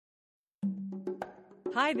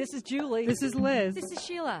Hi, this is Julie. This is Liz. This is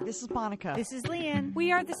Sheila. This is Monica. This is Lian.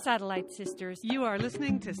 We are the Satellite Sisters. You are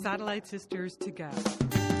listening to Satellite Sisters to Go.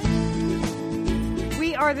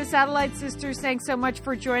 We are the Satellite Sisters. Thanks so much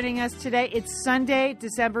for joining us today. It's Sunday,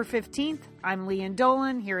 December 15th. I'm Lian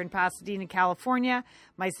Dolan here in Pasadena, California.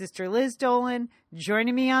 My sister Liz Dolan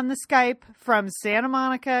joining me on the Skype from Santa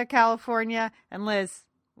Monica, California. And Liz,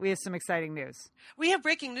 we have some exciting news. We have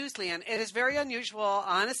breaking news, Lian. It is very unusual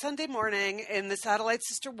on a Sunday morning in the Satellite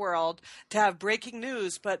Sister world to have breaking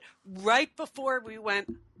news. But right before we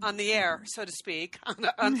went on the air, so to speak,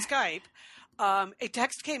 on Skype, a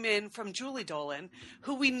text came in from Julie Dolan,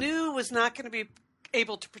 who we knew was not going to be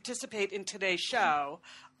able to participate in today's show.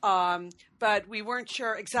 But we weren't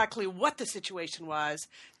sure exactly what the situation was.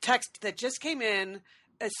 Text that just came in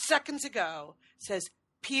seconds ago says,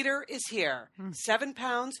 Peter is here, 7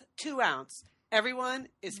 pounds, 2 ounce. Everyone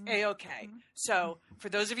is A-OK. So for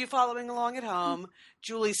those of you following along at home,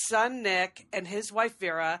 Julie's son, Nick, and his wife,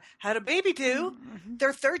 Vera, had a baby due,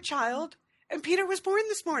 their third child, and Peter was born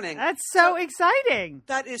this morning. That's so exciting.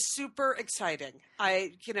 That is super exciting.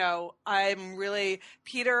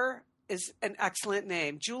 Peter is an excellent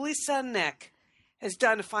name. Julie's son, Nick, has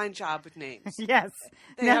done a fine job with names. Yes.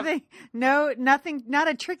 Nothing, not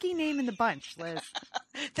a tricky name in the bunch, Liz.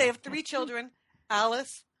 They have 3 children,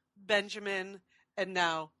 Alice, Benjamin, and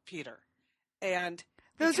now Peter. And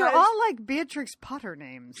those are all like Beatrix Potter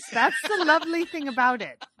names. That's the lovely thing about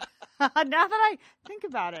it. Now that I think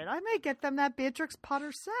about it, I may get them that Beatrix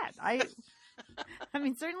Potter set. I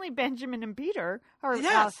mean, certainly Benjamin and Peter are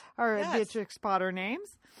Beatrix Potter names.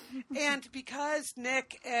 And because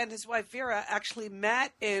Nick and his wife Vera actually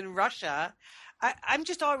met in Russia, I'm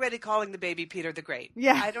just already calling the baby Peter the Great.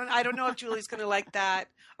 Yeah. I don't know if Julie's going to like that,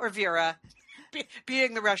 or Vera,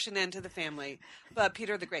 being the Russian end to the family, but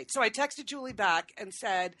Peter the Great. So I texted Julie back and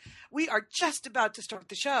said, we are just about to start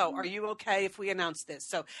the show. Are you okay if we announce this?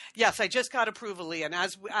 So yes, I just got approval, Lian.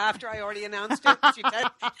 After I already announced it,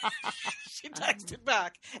 she texted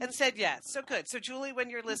back and said yes. So good. So Julie, when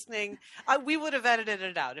you're listening, we would have edited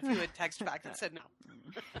it out if you had texted back and said no.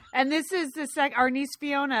 And this is our niece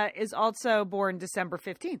Fiona is also born December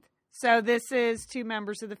 15th. So this is 2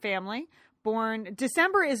 members of the family.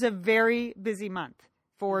 December is a very busy month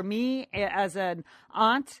for me as an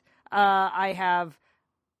aunt. I have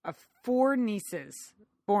 4 nieces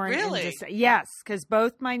born in December. Yes, because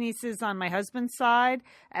both my nieces on my husband's side,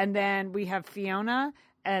 and then we have Fiona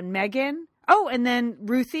and Megan. Oh, and then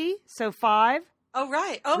Ruthie, so 5. Oh,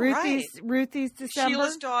 right. Ruthie's December.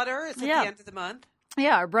 Sheila's daughter is at the end of the month.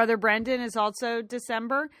 Yeah, our brother Brendan is also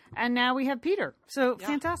December, and now we have Peter. So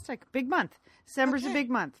fantastic, big month. December's a big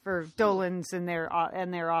month for Dolans and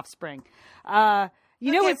their offspring.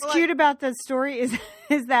 What's cute about the story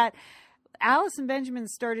is that Alice and Benjamin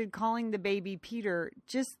started calling the baby Peter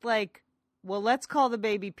just like, well, let's call the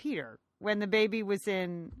baby Peter when the baby was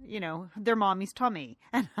in, their mommy's tummy.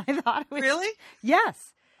 And I thought it was... Really?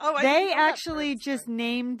 Yes. Oh, they actually just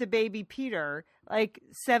named the baby Peter like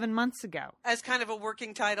 7 months ago. As kind of a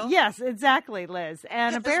working title? Yes, exactly, Liz.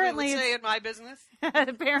 And apparently we would say in my business.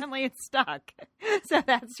 Apparently it's stuck. So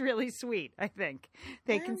that's really sweet, I think.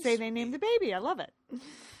 They can say they named the baby. I love it.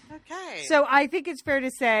 Okay. So I think it's fair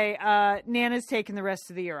to say Nana's taking the rest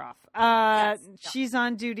of the year off. Yes. She's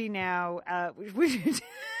on duty now.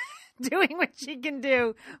 Doing what she can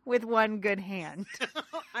do with one good hand.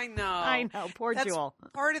 I know. Poor Jewel.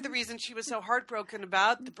 Part of the reason she was so heartbroken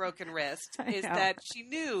about the broken wrist is that she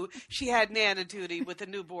knew she had Nana duty with a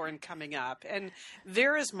newborn coming up. And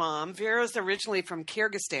Vera's originally from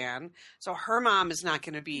Kyrgyzstan, so her mom is not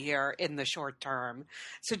going to be here in the short term.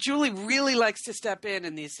 So Julie really likes to step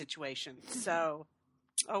in these situations. So,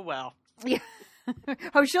 oh well. Yeah.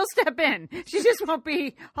 Oh, she'll step in. She just won't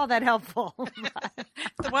be all that helpful.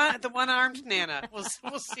 the one-armed Nana.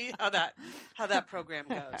 We'll see how that program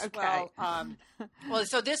goes. Okay. Well,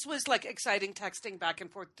 so this was like exciting texting back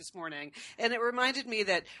and forth this morning, and it reminded me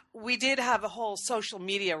that we did have a whole social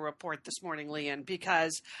media report this morning, Lian,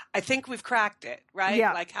 because I think we've cracked it, right?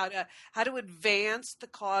 Yeah. Like how to advance the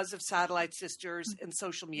cause of Satellite Sisters in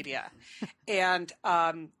social media, and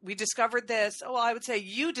we discovered this. Oh, well, I would say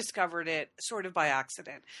you discovered it sort of by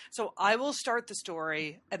accident. So I will start the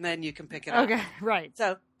story and then you can pick it up. Okay, right.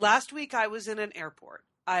 So last week I was in an airport.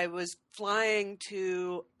 I was flying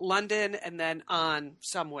to London and then on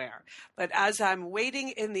somewhere. But as I'm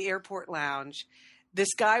waiting in the airport lounge,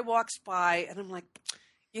 this guy walks by and I'm like,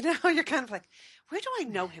 You know, you're kind of like, where do I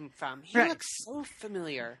know him from? He Right. looks so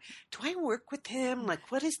familiar. Do I work with him? Like,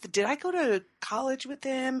 did I go to college with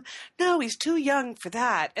him? No, he's too young for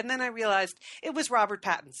that. And then I realized it was Robert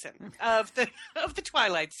Pattinson of the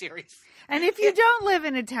Twilight series. And if you don't live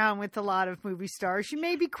in a town with a lot of movie stars, you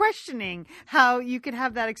may be questioning how you could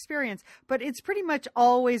have that experience. But it's pretty much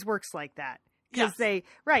always works like that. Because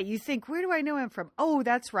you think, where do I know him from? Oh,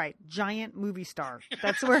 that's right. Giant movie star.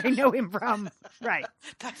 That's where I know him from. Right.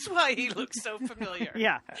 That's why he looks so familiar.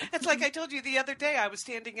 Yeah. It's like I told you the other day, I was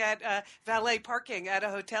standing at valet parking at a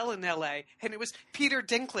hotel in L.A., and it was Peter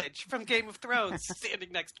Dinklage from Game of Thrones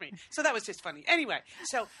standing next to me. So that was just funny. Anyway,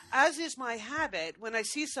 so as is my habit, when I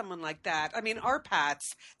see someone like that, I mean, our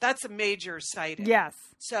Pats, that's a major sighting. Yes.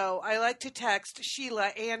 So I like to text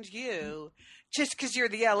Sheila and you, just because you're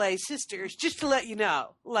the LA sisters, just to let you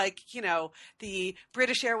know, like, you know, the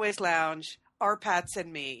British Airways Lounge, our Pats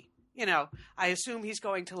and me, you know, I assume he's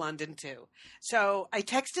going to London too. So I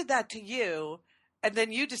texted that to you, and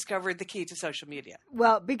then you discovered the key to social media.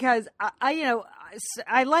 Well, because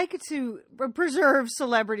I like to preserve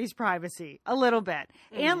celebrities' privacy a little bit,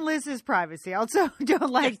 and Liz's privacy. I also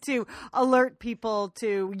don't like to alert people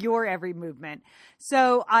to your every movement.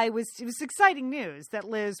 So it was exciting news that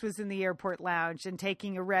Liz was in the airport lounge and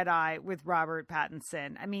taking a red eye with Robert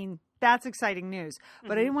Pattinson. I mean, that's exciting news.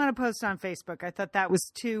 But I didn't want to post on Facebook. I thought that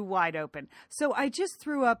was too wide open. So I just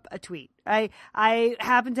threw up a tweet. I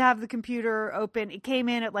happened to have the computer open. It came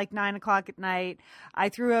in at like 9:00 at night. I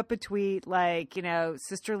threw up a tweet like, you know,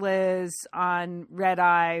 Sister Liz on red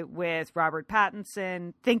eye with Robert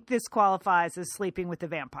Pattinson. Think this qualifies as sleeping with a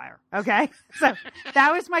vampire. Okay? So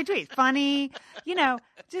that was my tweet. Funny, you know,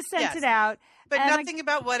 just sent it out. But and nothing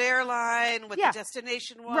about what airline, what the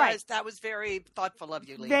destination was. Right. That was very thoughtful of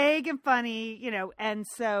you, Lian. Vague and funny, you know. And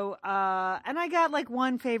so, and I got like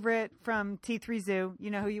one favorite from T3 Zoo. You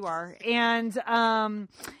know who you are. And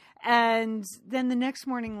then the next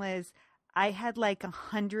morning, Liz, I had like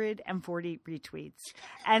 140 retweets.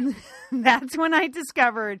 And that's when I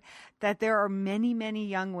discovered that there are many, many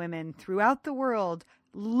young women throughout the world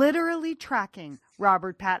literally tracking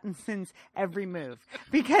Robert Pattinson's every move,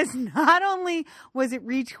 because not only was it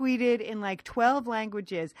retweeted in like 12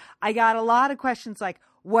 languages, I got a lot of questions like,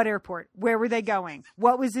 what airport? Where were they going?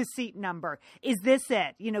 What was his seat number? Is this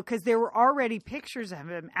it? You know, because there were already pictures of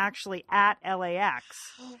him actually at LAX.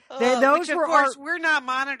 Which, of course, we're not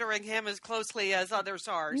monitoring him as closely as others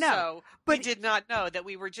are. No, so we did not know that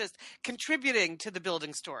we were just contributing to the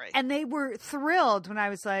building story. And they were thrilled when I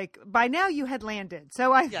was like, by now you had landed.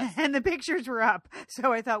 So and the pictures were up.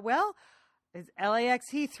 So I thought, well, is LAX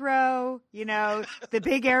Heathrow, you know, the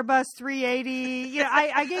big Airbus 380. You know,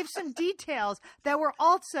 I gave some details that were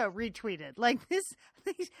also retweeted. Like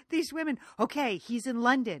these women, okay, he's in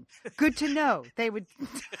London. Good to know. They would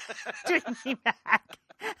tweet me back.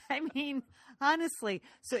 I mean, honestly,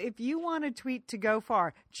 so if you want a tweet to go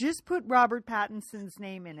far, just put Robert Pattinson's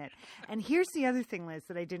name in it. And here's the other thing, Liz,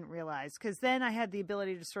 that I didn't realize, because then I had the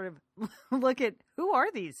ability to sort of look at who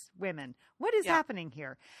are these women? What is happening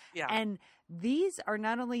here? Yeah. And these are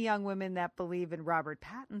not only young women that believe in Robert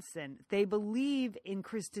Pattinson, they believe in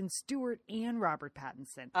Kristen Stewart and Robert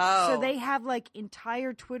Pattinson. Oh. So they have like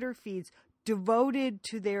entire Twitter feeds devoted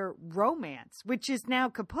to their romance, which is now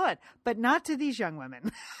kaput, but not to these young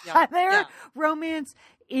women. Their romance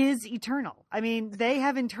is eternal. I mean, they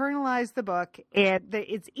have internalized the book, and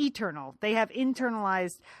it's eternal. They have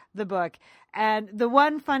internalized the book. And the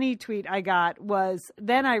one funny tweet I got was,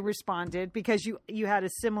 then I responded, because you had a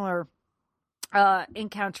similar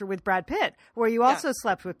encounter with Brad Pitt, where you also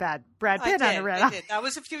slept with Brad Pitt on a red eye. I did. That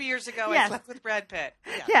was a few years ago. I slept with Brad Pitt.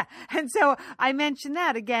 Yeah. And so I mentioned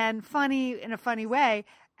that again, funny in a funny way.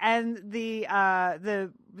 And the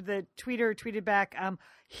tweeter tweeted back,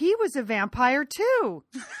 he was a vampire too.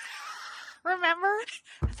 Remember?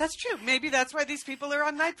 That's true. Maybe that's why these people are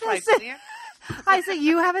on night flights. I say,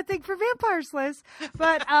 you have a thing for vampires, Liz.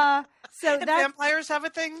 But so that vampires have a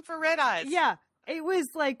thing for red eyes. Yeah. It was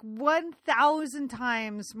like 1,000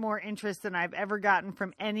 times more interest than I've ever gotten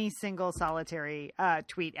from any single solitary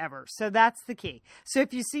tweet ever. So that's the key. So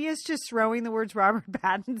if you see us just throwing the words Robert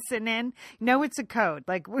Pattinson in, know it's a code.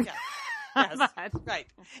 Like, yes, right.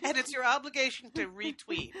 And it's your obligation to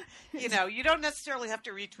retweet. You know, you don't necessarily have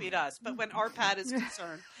to retweet us, but when our Pat is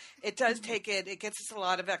concerned, it does take it. It gets us a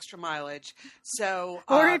lot of extra mileage. So,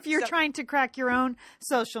 or if you're trying to crack your own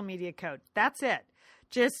social media code, that's it.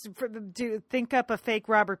 Just to think up a fake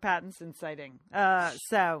Robert Pattinson sighting.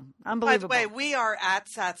 So, unbelievable. By the way, we are at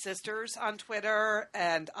Sat Sisters on Twitter,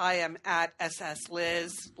 and I am at SS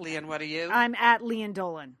Liz. Lian, what are you? I'm at Lian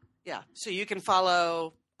Dolan. Yeah, so you can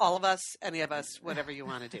follow all of us, any of us, whatever you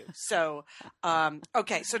want to do. So,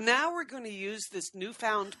 okay. So now we're going to use this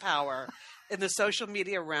newfound power in the social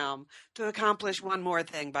media realm to accomplish one more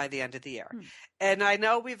thing by the end of the year. And I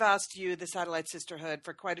know we've asked you, the Satellite Sisterhood,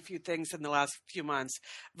 for quite a few things in the last few months,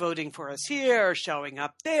 voting for us here, showing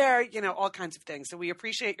up there, all kinds of things. So we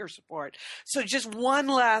appreciate your support. So just one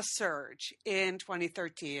last surge in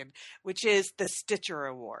 2013, which is the Stitcher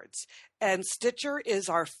Awards. And Stitcher is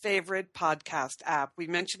our favorite podcast app. We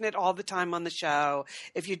mention it all the time on the show.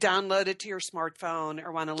 If you download it to your smartphone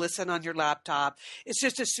or want to listen on your laptop, it's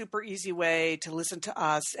just a super easy way to listen to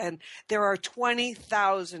us. And there are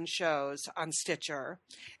 20,000 shows on Stitcher.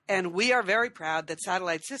 And we are very proud that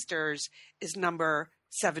Satellite Sisters is number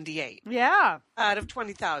 78. Yeah. Out of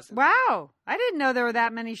 20,000. Wow. I didn't know there were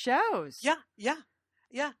that many shows. Yeah.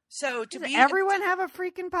 So Does everyone have a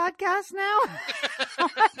freaking podcast now?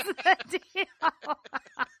 What's the deal?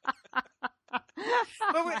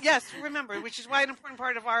 But yes, remember, which is why an important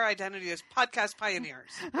part of our identity is podcast pioneers,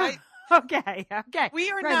 right? Okay.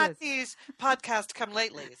 We are not these podcast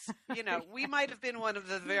come-latelys. We might have been one of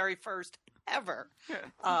the very first ever.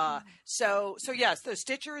 So yes, the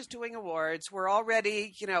Stitcher is doing awards. We're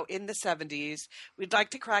already, in the 70s. We'd like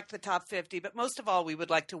to crack the top 50, but most of all, we would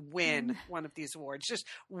like to win one of these awards. Just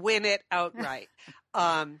win it outright.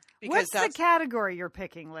 What's the category you're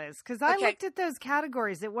picking, Liz? Because I looked at those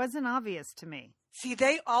categories. It wasn't obvious to me. See,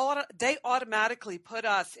 they automatically put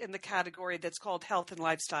us in the category that's called health and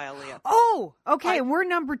lifestyle, Lian. Oh, okay. We're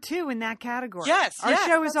number 2 in that category. Yes. Our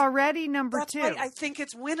show is already number 2. Why I think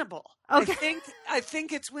it's winnable. Okay. I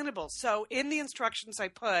think it's winnable. So in the instructions I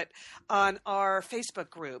put on our Facebook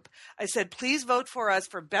group, I said, please vote for us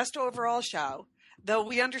for best overall show. Though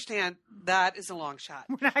we understand that is a long shot.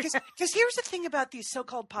 Because here's the thing about these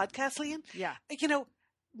so-called podcasts, Lian. Yeah.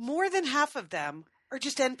 More than half of them are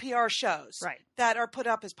just NPR shows that are put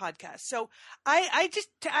up as podcasts. So I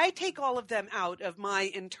take all of them out of my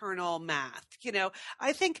internal math.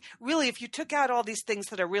 I think really if you took out all these things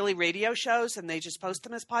that are really radio shows and they just post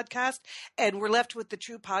them as podcasts and we're left with the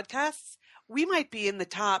true podcasts, we might be in the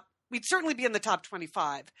top. We'd certainly be in the top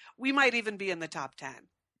 25. We might even be in the top 10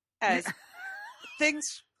 as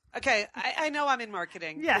things. Okay, I know I'm in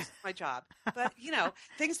marketing. Yeah. This is my job. But,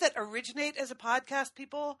 things that originate as a podcast,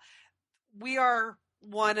 people, we are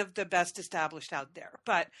one of the best established out there.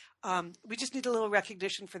 But we just need a little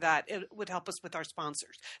recognition for that. It would help us with our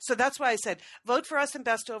sponsors. So that's why I said vote for us in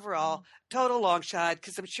best overall, total long shot,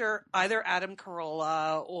 because I'm sure either Adam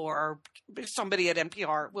Carolla or somebody at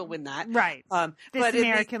NPR will win that. Right. This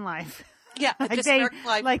American Life. Yeah,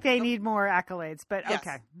 they need more accolades, but yes.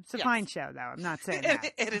 Okay. It's a fine show, though. I'm not saying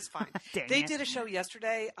that. It is fine. They did a show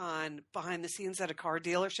yesterday on behind the scenes at a car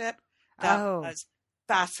dealership. That was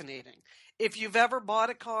fascinating. If you've ever bought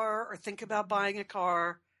a car or think about buying a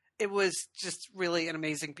car, it was just really an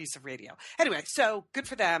amazing piece of radio. Anyway, so good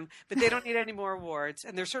for them, but they don't need any more awards,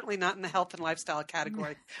 and they're certainly not in the health and lifestyle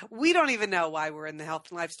category. We don't even know why we're in the health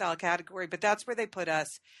and lifestyle category, but that's where they put us,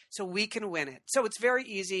 so we can win it. So it's very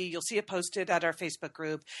easy. You'll see it posted at our Facebook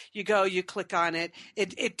group. You go, you click on it.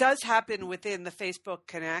 It does happen within the Facebook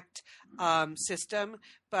Connect system,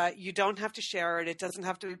 but you don't have to share it. It doesn't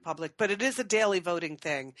have to be public, but it is a daily voting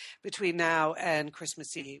thing between now and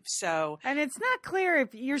Christmas Eve. And it's not clear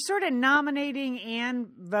if you're sort of nominating and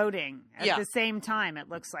voting at the same time, it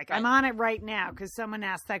looks like. Right. I'm on it right now because someone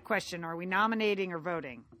asked that question. Are we nominating or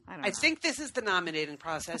voting? I think this is the nominating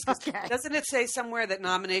process. Okay. Doesn't it say somewhere that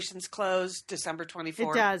nominations close December 24th?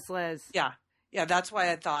 It does, Liz. Yeah. Yeah, that's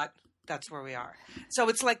why I thought that's where we are. So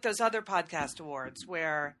it's like those other podcast awards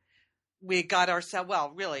where we got ourselves,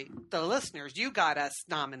 well, really, the listeners, you got us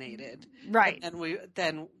nominated. Right. And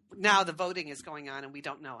then now the voting is going on and we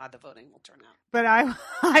don't know how the voting will turn out. But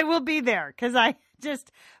I will be there because I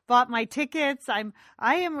just bought my tickets. I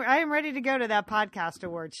am ready to go to that podcast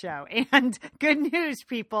award show. And good news,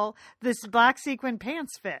 people, this black sequin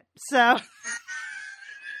pants fit. So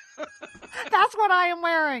that's what I am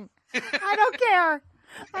wearing. I don't care.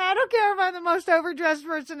 I don't care if I'm the most overdressed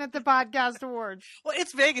person at the podcast awards. Well,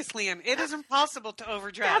 it's Vegas, Lian. It is impossible to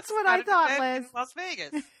overdress. That's what I thought, Liz. Las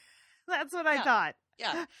Vegas. That's what I thought.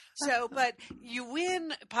 Yeah. So, but you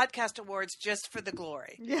win podcast awards just for the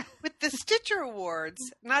glory. Yeah. With the Stitcher Awards,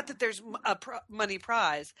 not that there's a money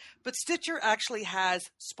prize, but Stitcher actually has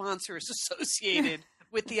sponsors associated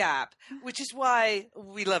with the app, which is why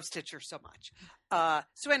we love Stitcher so much.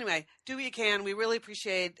 So anyway, do what you can. We really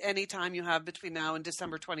appreciate any time you have between now and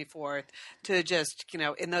December 24th to just,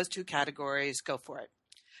 in those two categories, go for it.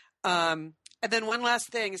 And then one last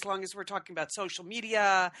thing, as long as we're talking about social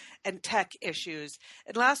media and tech issues.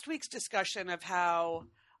 In last week's discussion of how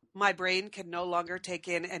my brain can no longer take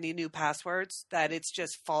in any new passwords, that it's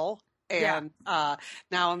just full. And now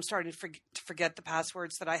I'm starting to forget the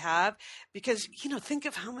passwords that I have because, think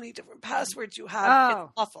of how many different passwords you have.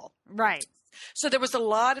 It's awful. Right. So there was a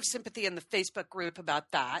lot of sympathy in the Facebook group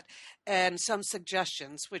about that and some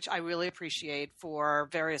suggestions, which I really appreciate, for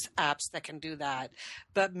various apps that can do that.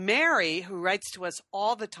 But Mary, who writes to us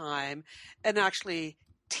all the time and actually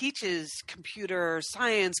teaches computer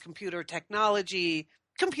science, computer technology,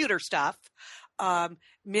 computer stuff,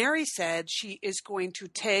 Mary said she is going to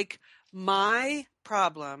take my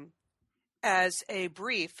problem as a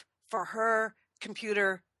brief for her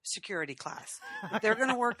computer security class. They're going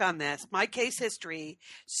to work on this, my case history.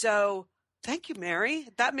 So thank you, Mary.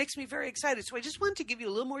 That makes me very excited. So I just wanted to give you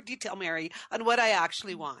a little more detail, Mary, on what I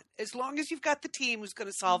actually want, as long as you've got the team who's going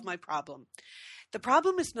to solve my problem. The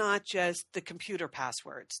problem is not just the computer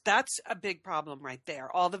passwords. That's a big problem right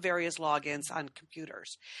there, all the various logins on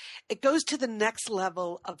computers. It goes to the next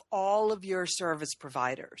level of all of your service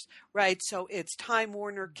providers, right? So it's Time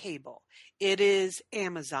Warner Cable. It is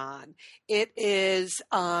Amazon. It is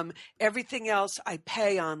everything else I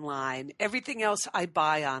pay online, everything else I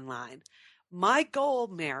buy online. My goal,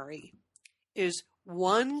 Mary, is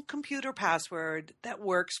one computer password that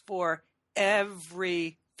works for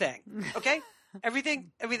everything, okay?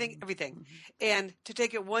 Everything. And to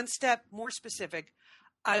take it one step more specific,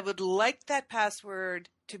 I would like that password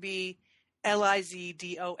to be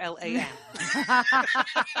LIZDOLAN.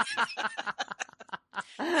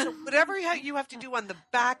 So whatever you have to do on the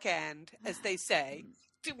back end, as they say,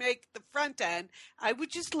 to make the front end, I would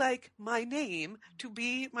just like my name to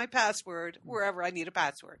be my password wherever I need a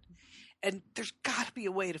password. And there's got to be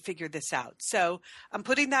a way to figure this out. So I'm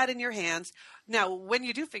putting that in your hands. Now, when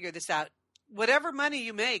you do figure this out, whatever money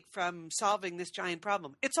you make from solving this giant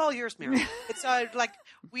problem, it's all yours, Mary. It's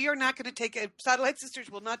we are not going to Satellite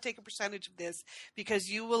Sisters will not take a percentage of this because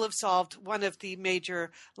you will have solved one of the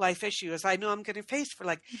major life issues I know I'm going to face for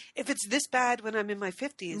if it's this bad when I'm in my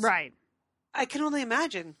 50s. Right. I can only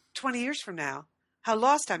imagine 20 years from now how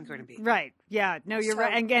lost I'm going to be. Right. Yeah. No, you're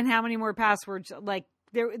right. And again, how many more passwords?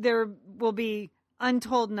 There will be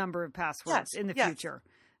untold number of passwords in the future.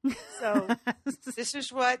 So this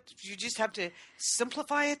is what you just have to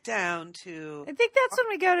simplify it down to. I think that's when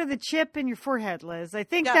we go to the chip in your forehead, Liz. I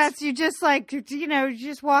think that's you just you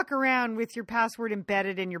just walk around with your password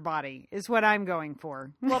embedded in your body is what I'm going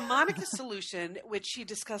for. Well, Monica's solution, which she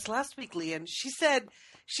discussed last week, Lian,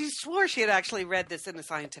 she swore she had actually read this in a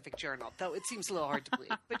scientific journal, though it seems a little hard to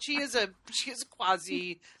believe. But she is a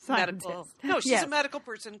quasi medical. No, she's a medical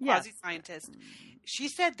person, quasi scientist. She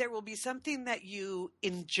said there will be something that you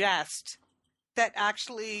ingest that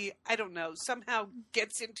actually, I don't know, somehow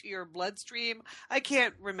gets into your bloodstream. I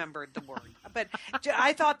can't remember the word, but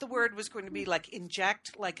I thought the word was going to be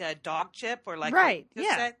inject, like a dog chip or right.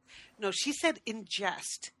 Yeah. No, she said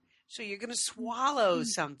ingest. So you're going to swallow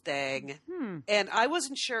something, and I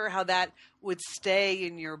wasn't sure how that would stay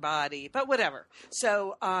in your body, but whatever.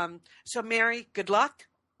 So, Mary, good luck.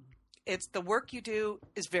 It's the work you do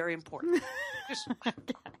is very important.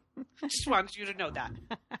 Just wanted you to know that.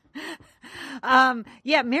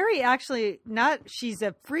 Mary actually she's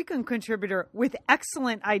a frequent contributor with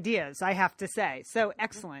excellent ideas, I have to say. So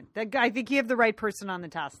excellent. I think you have the right person on the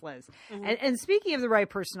task, Liz. Mm-hmm. And speaking of the right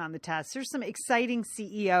person on the task, there's some exciting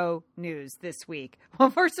CEO news this week. Well,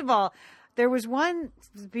 first of all, there was one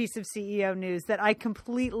piece of CEO news that I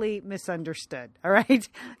completely misunderstood. All right.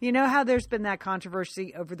 You know how there's been that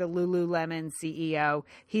controversy over the Lululemon CEO?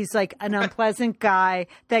 He's like an unpleasant guy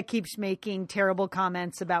that keeps making terrible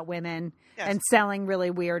comments about women and selling really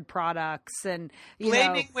weird products and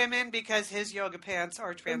blaming women because his yoga pants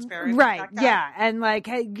are transparent. Right. Yeah. And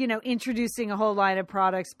introducing a whole line of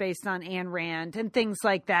products based on Ayn Rand and things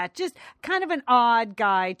like that. Just kind of an odd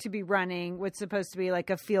guy to be running what's supposed to be like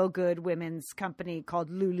a feel-good women's company called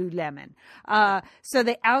Lululemon. So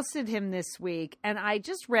they ousted him this week. And I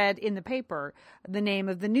just read in the paper the name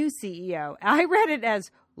of the new CEO. I read it as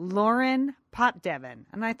Lauren Potdevin.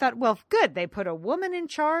 And I thought, well, good. They put a woman in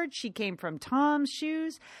charge. She came from Tom's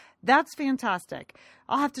Shoes. That's fantastic.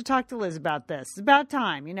 I'll have to talk to Liz about this. It's about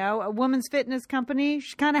time, a woman's fitness company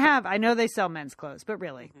should kind of have, I know they sell men's clothes, but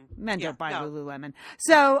really men don't buy Lululemon.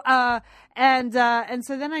 So, and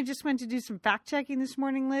so then I just went to do some fact checking this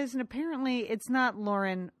morning, Liz, and apparently it's not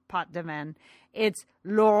Lauren Potdevin. It's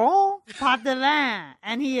Laurent Potdevin,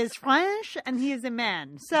 and he is French and he is a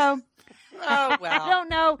man. So, oh, well. I don't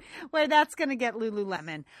know where that's going to get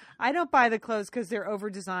Lululemon. I don't buy the clothes because they're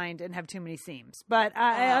over-designed and have too many seams. But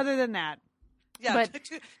other than that. Yeah, but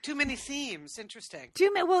too many seams. Interesting.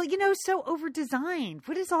 So over-designed.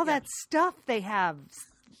 What is all that stuff they have?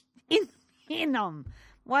 in them.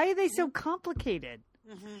 Why are they so complicated?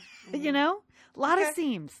 You know, a lot of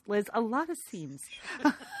seams, Liz. A lot of seams.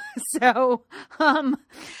 So,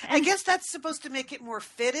 I guess that's supposed to make it more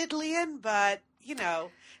fitted, Lian, but you know,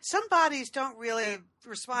 some bodies don't really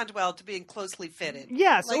respond well to being closely fitted.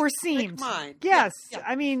 Yes, or seams. Like mine. Yes. Yeah.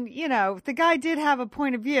 I mean, you know, the guy did have a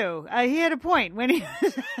point of view. He had a point when he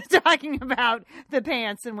was talking about the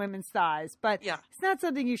pants and women's thighs, but it's not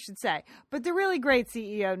something you should say. But the really great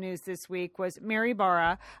CEO news this week was Mary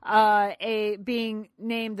Barra being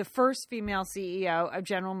named the first female CEO of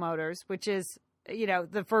General Motors, which is, you know,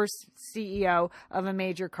 the first CEO of a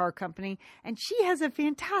major car company. And she has a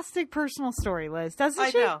fantastic personal story, Liz,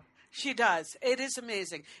 doesn't she? I know. She does. It is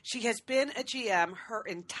amazing. She has been a GM her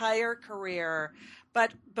entire career.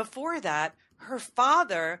 But before that, her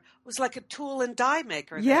father was like a tool and die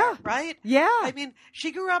maker there, right? Yeah. I mean,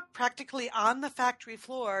 she grew up practically on the factory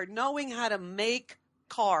floor knowing how to make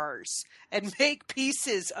cars and make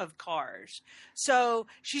pieces of cars. So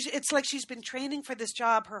it's like she's been training for this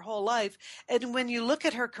job her whole life. And when you look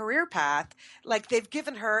at her career path, like they've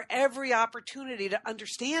given her every opportunity to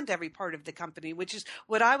understand every part of the company, which is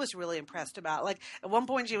what I was really impressed about. Like at one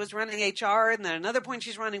point she was running HR, and then another point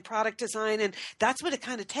she's running product design. And that's what it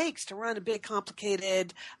kind of takes to run a big,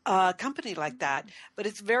 complicated company like that. But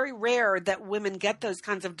it's very rare that women get those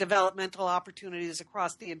kinds of developmental opportunities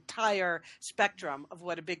across the entire spectrum of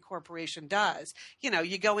what a big corporation does. You know,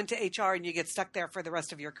 you go into HR and you get stuck there for the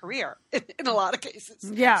rest of your career in a lot of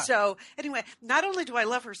cases. Yeah. So anyway, not only do I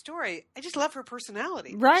love her story, I just love her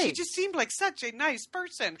personality. Right. She just seemed like such a nice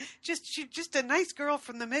person. She's just a nice girl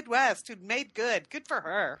from the Midwest who'd made good. Good for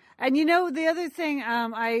her. And you know, the other thing,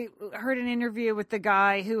 I heard an interview with the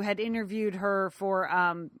guy who had interviewed her for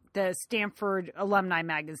the Stanford Alumni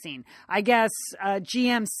Magazine. I guess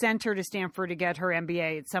GM sent her to Stanford to get her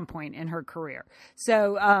MBA at some point in her career.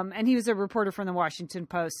 So, and he was a reporter from the Washington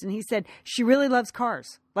Post, and he said she really loves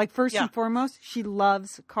cars. Like, first and foremost, she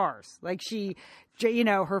loves cars. Like, she, you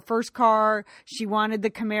know, her first car, she wanted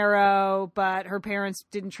the Camaro, but her parents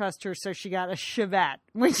didn't trust her, so she got a Chevette,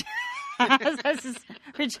 which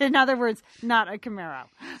in other words, not a Camaro.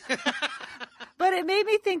 But it made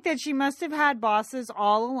me think that she must have had bosses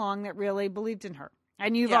all along that really believed in her.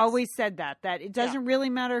 And you've always said that it doesn't really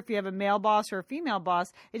matter if you have a male boss or a female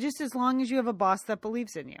boss. It's just as long as you have a boss that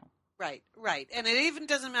believes in you. Right. And it even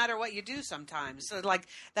doesn't matter what you do sometimes. So, like,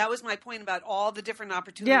 that was my point about all the different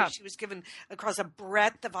opportunities she was given across a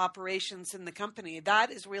breadth of operations in the company.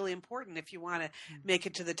 That is really important if you want to make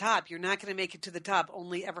it to the top. You're not going to make it to the top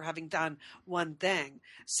only ever having done one thing.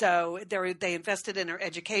 So they invested in her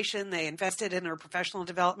education. They invested in her professional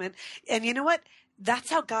development. And you know what?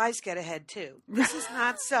 That's how guys get ahead too. This is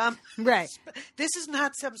not some This is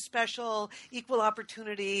not some special equal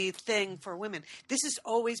opportunity thing for women. This has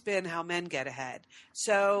always been how men get ahead.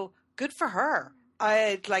 So good for her.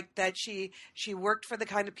 I like that she worked for the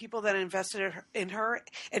kind of people that invested in her,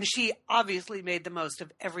 and she obviously made the most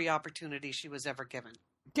of every opportunity she was ever given.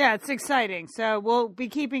 Yeah, it's exciting. So we'll be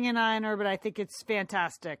keeping an eye on her, but I think it's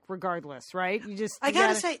fantastic regardless, right? I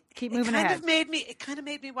gotta say, keep moving ahead. It kind of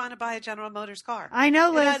made me want to buy a General Motors car. I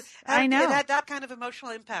know, Liz. I know. It had that kind of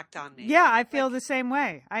emotional impact on me. Yeah, I feel the same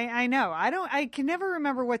way. I know. I can never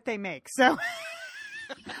remember what they make. So,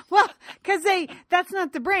 well, because that's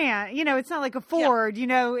not the brand. You know, it's not like a Ford. You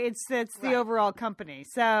know, it's the overall company.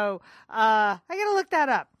 So I got to look that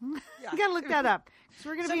up. I got to look that up. So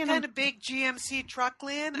we're going to be in kind of big GMC truck,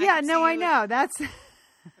 Lian. I know. That's,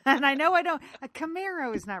 and I know I don't. A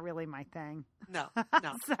Camaro is not really my thing. No.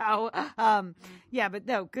 So, but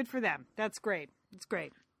no, good for them. That's great. It's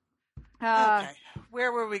great. Okay.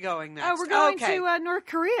 Where were we going next? We're going to North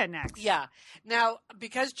Korea next. Yeah. Now,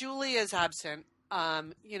 because Julie is absent,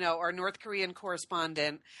 our North Korean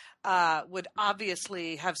correspondent would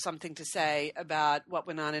obviously have something to say about what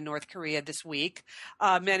went on in North Korea this week.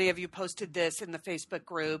 Many of you posted this in the Facebook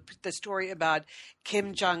group, the story about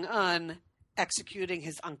Kim Jong-un executing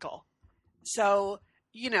his uncle. So,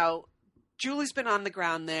 Julie's been on the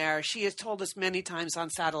ground there. She has told us many times on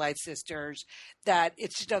Satellite Sisters that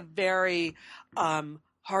it's just a very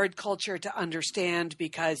hard culture to understand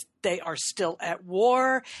because they are still at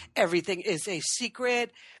war. Everything is a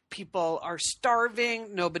secret. People are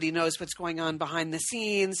starving. Nobody knows what's going on behind the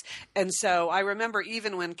scenes. And so I remember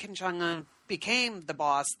even when Kim Jong-un became the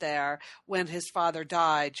boss there, when his father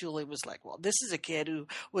died, Julie was like, well, this is a kid who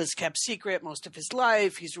was kept secret most of his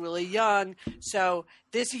life. He's really young. So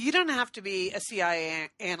you don't have to be a CIA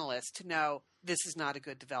analyst to know this is not a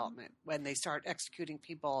good development when they start executing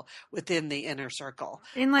people within the inner circle.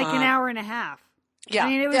 In like an hour and a half. Yeah. I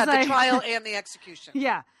mean, it was the trial and the execution.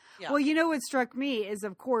 Yeah. Well, you know what struck me is,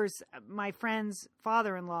 of course, my friend's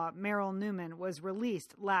father-in-law, Merrill Newman, was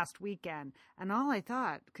released last weekend. And all I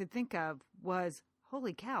could think of was,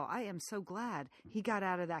 holy cow, I am so glad he got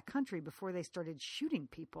out of that country before they started shooting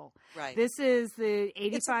people. Right. This is the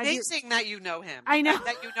 85 It's amazing that you know him. I know. And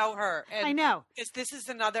that you know her. And I know. This is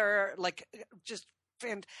another, just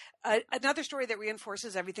and another story that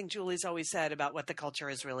reinforces everything Julie's always said about what the culture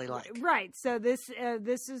is really like. Right. So this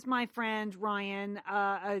is my friend Ryan,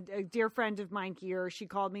 a dear friend of mine here. She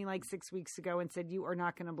called me like 6 weeks ago and said, "You are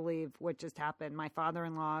not going to believe what just happened. My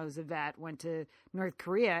father-in-law, who's a vet, went to North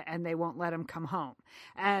Korea and they won't let him come home."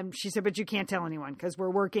 And she said, "But you can't tell anyone because we're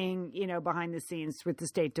working, behind the scenes with the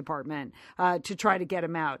State Department to try to get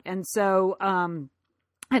him out." And so, and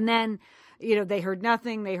then, they heard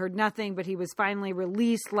nothing, but he was finally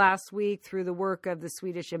released last week through the work of the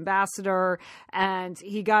Swedish ambassador. And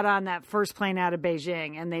he got on that first plane out of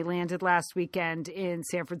Beijing and they landed last weekend in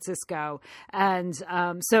San Francisco. And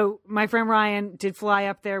so my friend Ryan did fly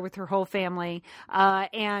up there with her whole family.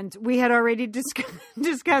 And we had already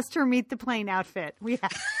discussed her meet the plane outfit. We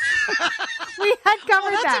had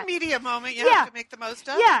covered that's that. a media moment you have to make the most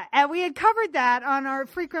of. Yeah, and we had covered that on our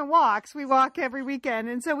frequent walks. We walk every weekend.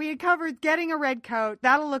 And so we had covered getting a red coat.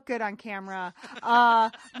 That'll look good on camera.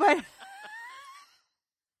 But,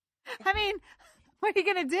 I mean, what are you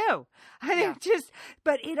going to do?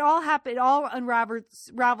 But it all happened, it all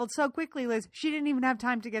unraveled so quickly, Liz. She didn't even have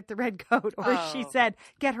time to get the red coat, or she said,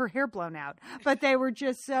 get her hair blown out. But they were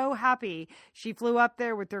just so happy. She flew up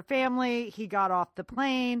there with her family. He got off the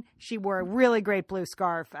plane. She wore a really great blue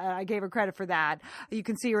scarf. I gave her credit for that. You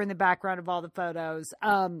can see her in the background of all the photos.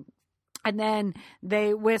 And then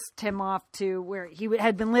they whisked him off to where he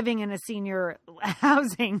had been living in a senior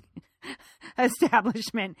housing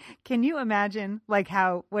establishment. Can you imagine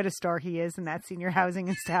what a star he is in that senior housing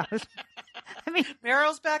establishment? I mean,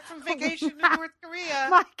 Meryl's back from vacation in North Korea.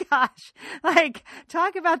 My gosh.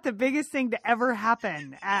 Talk about the biggest thing to ever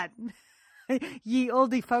happen at ye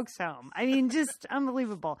olde folks home. I mean, just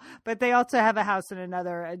unbelievable. But they also have a house in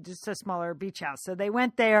another, just a smaller beach house. So they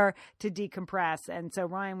went there to decompress. And so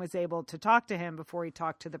Ryan was able to talk to him before he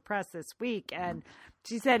talked to the press this week. And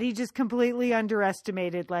she said he just completely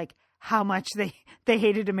underestimated how much they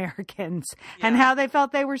hated Americans and how they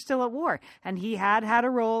felt they were still at war. And he had a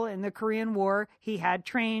role in the Korean War. He had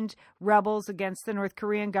trained rebels against the North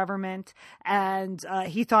Korean government. And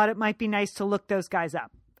he thought it might be nice to look those guys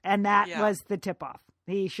up. And that was the tip-off.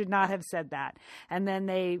 He should not have said that. And then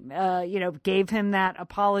they, gave him that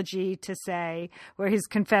apology to say, where his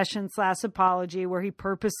confession/apology, where he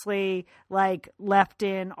purposely left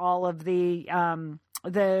in all of the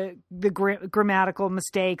grammatical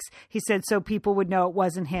mistakes. He said so people would know it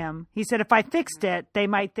wasn't him. He said if I fixed it, they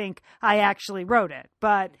might think I actually wrote it.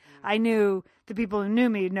 But I knew the people who knew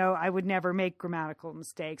me know I would never make grammatical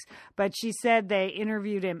mistakes. But she said they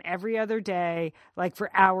interviewed him every other day, for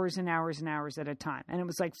hours and hours and hours at a time. And it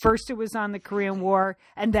was first it was on the Korean War,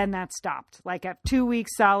 and then that stopped. At 2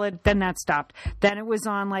 weeks solid, then that stopped. Then it was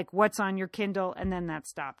on what's on your Kindle, and then that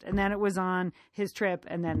stopped. And then it was on his trip,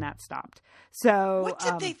 and then that stopped. So what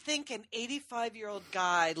did they think an 85-year-old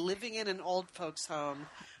guy living in an old folks' home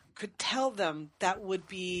could tell them that would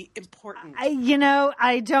be important?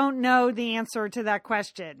 I don't know the answer to that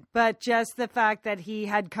question, but just the fact that he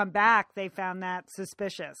had come back, they found that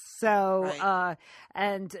suspicious. So,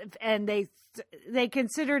 and they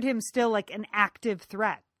considered him still an active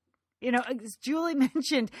threat. As Julie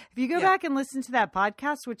mentioned, if you go back and listen to that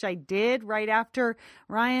podcast, which I did right after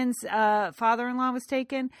Ryan's father-in-law was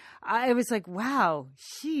taken, I was wow,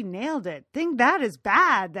 she nailed it. Think that is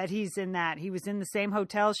bad that he's in that. He was in the same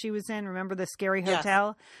hotel she was in. Remember the scary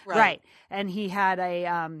hotel? Right. And he had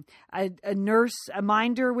a nurse, a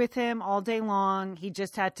minder with him all day long. He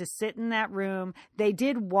just had to sit in that room. They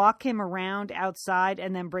did walk him around outside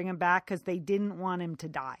and then bring him back because they didn't want him to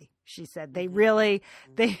die. She said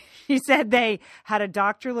she said they had a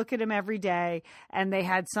doctor look at him every day, and they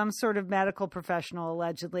had some sort of medical professional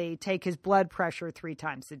allegedly take his blood pressure 3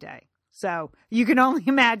 times a day. So you can only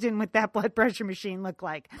imagine what that blood pressure machine looked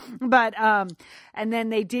like. But, and then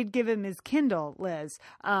they did give him his Kindle, Liz,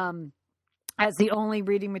 as the only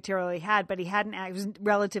reading material he had, but it was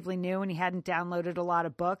relatively new and he hadn't downloaded a lot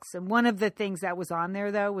of books. And one of the things that was on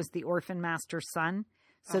there though was The Orphan Master's Son.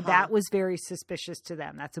 So that was very suspicious to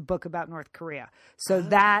them. That's a book about North Korea. So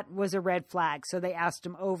that was a red flag. So they asked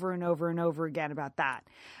him over and over and over again about that.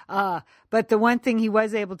 But the one thing he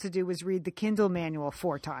was able to do was read the Kindle manual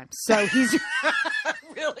 4 times. So he's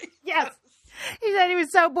really? Yes. He said he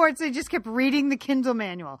was so bored, so he just kept reading the Kindle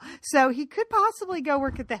manual. So he could possibly go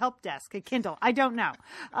work at the help desk at Kindle. I don't know.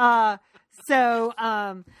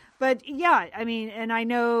 But yeah, I mean, and I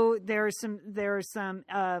know there are some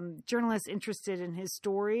journalists interested in his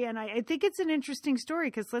story, and I think it's an interesting story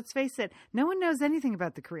because let's face it, no one knows anything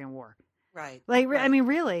about the Korean War. Right. Like, right. I mean,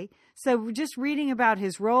 really. So just reading about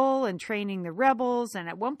his role and training the rebels. And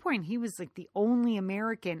at one point he was like the only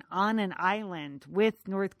American on an island with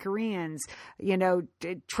North Koreans,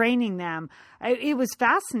 training them. It was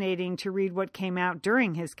fascinating to read what came out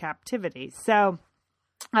during his captivity. So,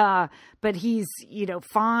 but he's,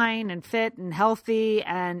 fine and fit and healthy.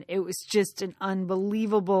 And it was just an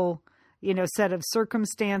unbelievable set of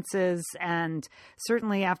circumstances. And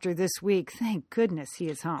certainly after this week, thank goodness he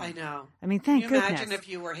is home. I know. I mean, thank goodness. Can you imagine if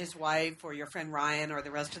you were his wife or your friend Ryan or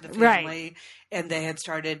the rest of the family and they had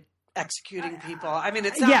started executing people? I mean,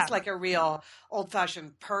 it sounds like a real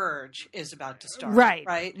old-fashioned purge is about to start.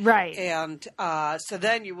 Right. Right. And so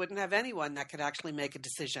then you wouldn't have anyone that could actually make a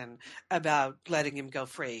decision about letting him go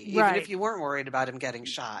free, even if you weren't worried about him getting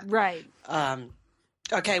shot. Right.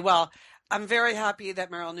 Okay, well, I'm very happy that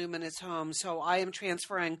Meryl Newman is home, so I am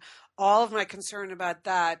transferring all of my concern about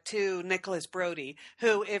that to Nicholas Brody,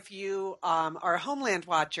 who, if you are a Homeland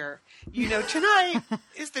watcher, tonight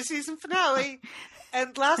is the season finale.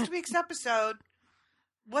 And last week's episode,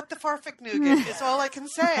 what the farfik nougat is all I can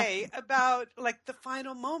say about, the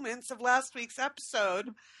final moments of last week's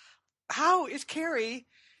episode. How is Carrie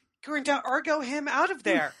going to Argo him out of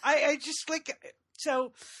there? I just,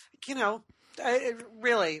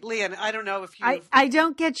 really, Lian, I don't know if you. I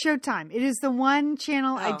don't get Showtime. It is the one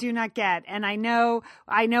channel I do not get, and I know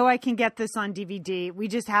I can get this on DVD. We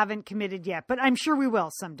just haven't committed yet, but I'm sure we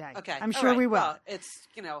will someday. Okay, I'm sure we will. Well, it's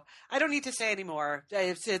I don't need to say anymore.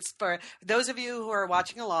 It's for those of you who are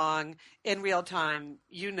watching along in real time.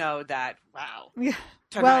 You know that. Wow. Yeah.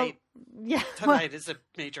 Tonight. Yeah. Tonight is a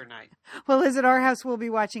major night. Well, Liz, at our house, we'll be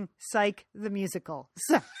watching Psych the Musical.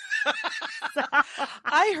 So.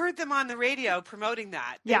 I heard them on the radio promoting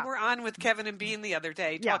that. They Yeah. were on with Kevin and Bean the other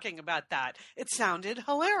day talking about that. It sounded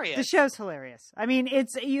hilarious. The show's hilarious. I mean,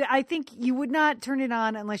 I think you would not turn it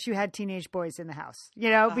on unless you had teenage boys in the house,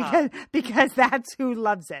 because that's who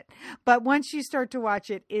loves it. But once you start to watch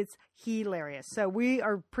it, it's hilarious. So we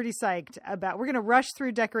are pretty psyched we're going to rush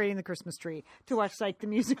through decorating the Christmas tree to watch Psych the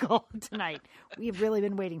Musical tonight. We've really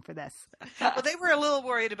been waiting for this. Well, they were a little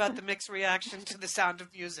worried about the mixed reaction to The Sound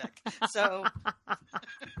of Music. So,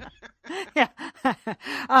 yeah.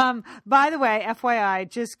 By the way, FYI,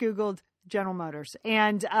 just Googled General Motors,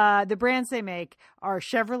 and the brands they make are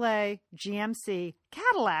Chevrolet, GMC,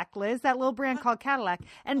 Cadillac, Liz, that little brand called Cadillac,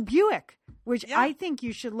 and Buick, which I think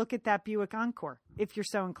you should look at that Buick Encore if you're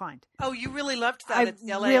so inclined. Oh, you really loved that I at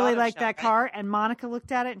the LA really Auto liked Show, that car, and Monica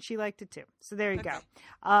looked at it, and she liked it too. So there you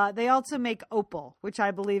go. They also make Opel, which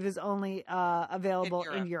I believe is only available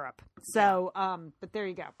in Europe. So, but there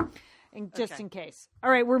you go. And just in case.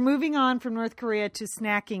 All right, we're moving on from North Korea to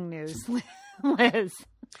snacking news, Liz.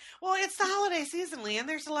 Well, it's the holiday season, Lian.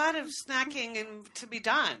 There's a lot of snacking to be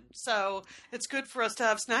done. So it's good for us to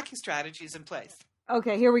have snacking strategies in place.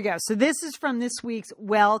 Okay, here we go. So this is from this week's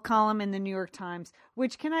Well column in the New York Times,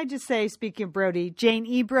 which, can I just say, speaking of Brody, Jane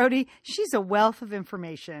E. Brody, she's a wealth of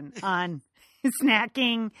information on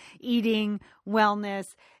snacking, eating, wellness.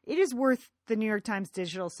 It is worth the New York Times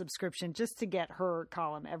digital subscription just to get her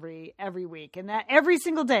column every week. And that every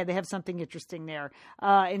single day they have something interesting there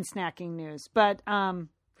in snacking news. But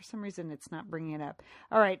for some reason, it's not bringing it up.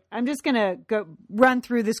 All right, I'm just going to go run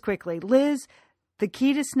through this quickly. Liz, the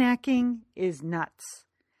key to snacking is nuts.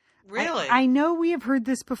 Really? I know we have heard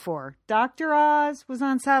this before. Dr. Oz was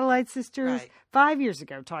on Satellite Sisters 5 years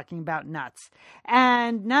ago talking about nuts.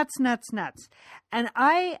 And nuts. And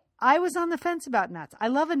I was on the fence about nuts. I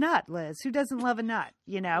love a nut, Liz. Who doesn't love a nut,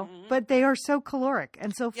 Mm-hmm. But they are so caloric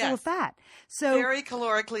and so full of fat. So very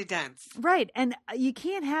calorically dense. Right. And you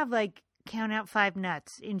can't have count out 5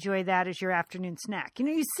 nuts. Enjoy that as your afternoon snack.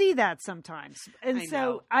 You see that sometimes. And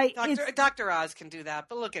Dr. Oz can do that,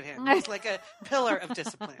 but look at him. He's like a pillar of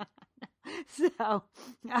discipline. So,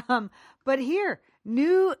 but here,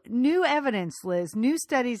 new evidence, Liz, new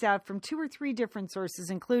studies out from 2 or 3 different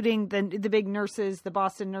sources, including the big nurses, the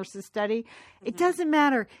Boston nurses study. Mm-hmm. It doesn't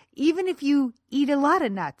matter. Even if you eat a lot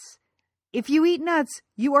of nuts, if you eat nuts,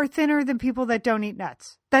 you are thinner than people that don't eat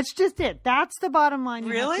nuts. That's just it. That's the bottom line.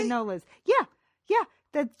 You have to know, Liz. Yeah.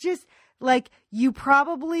 That's just you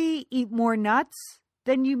probably eat more nuts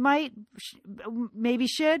then you maybe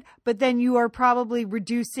should, but then you are probably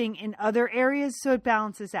reducing in other areas, so it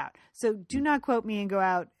balances out. So do not quote me and go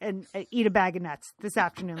out and eat a bag of nuts this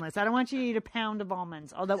afternoon, Liz. I don't want you to eat a pound of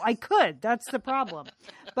almonds, although I could. That's the problem.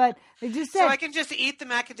 But they just said... So I can just eat the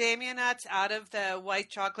macadamia nuts out of the white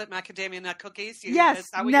chocolate macadamia nut cookies? Yes.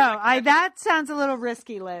 That sounds a little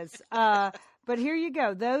risky, Liz. But here you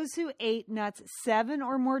go. Those who ate nuts 7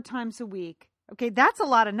 or more times a week, okay, that's a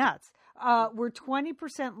lot of nuts. Were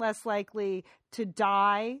 20% less likely to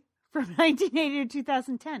die from 1980 to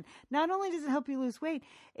 2010. Not only does it help you lose weight,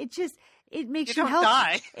 it makes you healthy.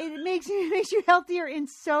 Die. It makes you healthier in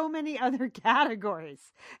so many other categories.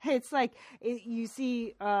 It's like you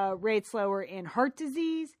see rates lower in heart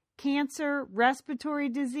disease, cancer, respiratory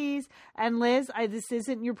disease, and Liz, this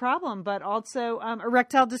isn't your problem, but also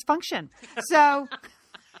erectile dysfunction. So.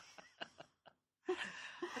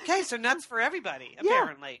 Okay, so nuts for everybody,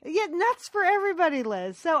 apparently. Yeah, nuts for everybody,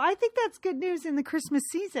 Liz. So I think that's good news in the Christmas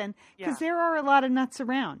season because there are a lot of nuts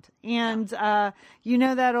around. And you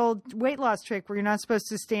know that old weight loss trick where you're not supposed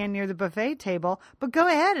to stand near the buffet table, but go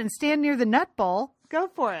ahead and stand near the nut bowl. Go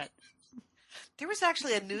for it. There was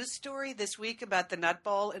actually a news story this week about the Nut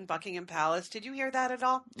Bowl in Buckingham Palace. Did you hear that at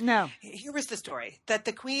all? No. Here was the story, that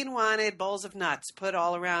the Queen wanted bowls of nuts put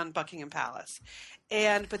all around Buckingham Palace.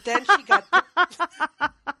 But then she got...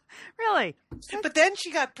 Really? But then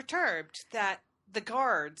she got perturbed that the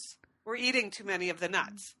guards were eating too many of the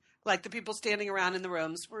nuts. Like the people standing around in the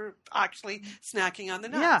rooms were actually snacking on the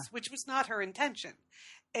nuts, which was not her intention.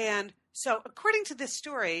 And so according to this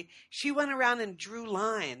story, she went around and drew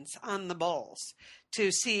lines on the bowls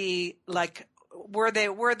to see, like, were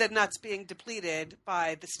the nuts being depleted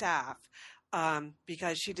by the staff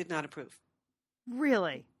because she did not approve.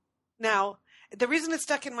 Really? Now, the reason it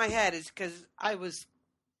stuck in my head is because I was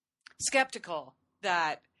skeptical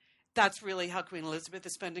that that's really how Queen Elizabeth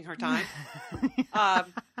is spending her time.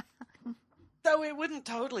 Though it wouldn't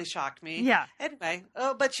totally shock me. Yeah. Anyway,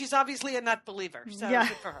 but she's obviously a nut believer, so good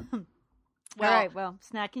for her. Well, all right, well,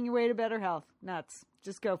 snacking your way to better health. Nuts.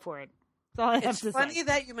 Just go for it. That's all I have to say. It's funny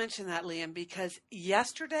that you mentioned that, Lian, because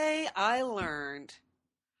yesterday I learned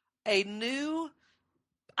a new,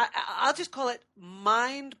 I'll just call it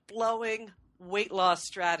mind-blowing weight loss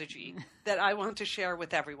strategy that I want to share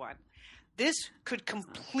with everyone. This could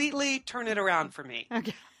completely turn it around for me.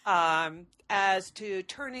 Okay. As to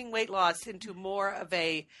turning weight loss into more of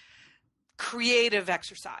a creative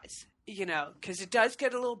exercise, because it does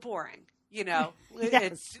get a little boring.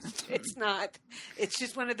 Yes. It's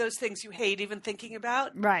just one of those things you hate even thinking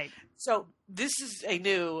about. Right. So this is a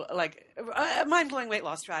new, a mind-blowing weight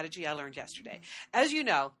loss strategy I learned yesterday. As you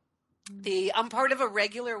know, I'm part of a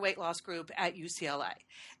regular weight loss group at UCLA.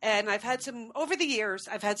 And over the years,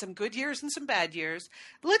 I've had some good years and some bad years.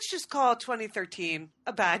 Let's just call 2013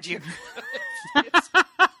 a bad year. In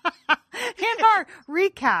our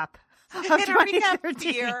recap of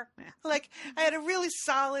 2013. Year, I had a really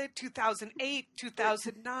solid 2008,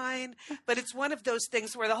 2009, but it's one of those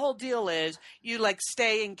things where the whole deal is you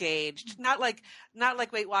stay engaged, not like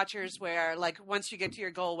Weight Watchers where once you get to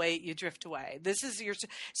your goal weight you drift away.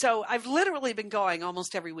 So I've literally been going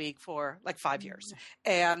almost every week for 5 years,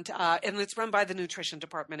 and it's run by the nutrition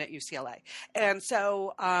department at UCLA. And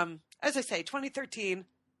so as I say, 2013.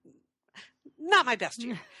 Not my best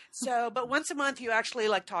year. So, but once a month you actually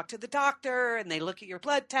talk to the doctor and they look at your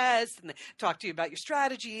blood tests and they talk to you about your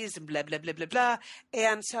strategies and blah, blah, blah, blah, blah.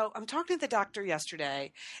 And so I'm talking to the doctor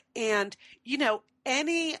yesterday and,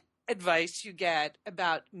 any advice you get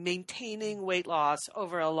about maintaining weight loss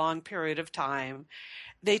over a long period of time,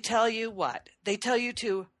 they tell you what? They tell you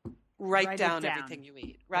to write down everything you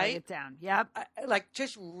eat, right? Write it down. Yep.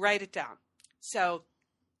 Just write it down. So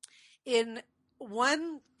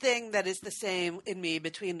one thing that is the same in me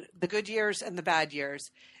between the good years and the bad years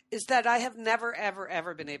is that I have never, ever,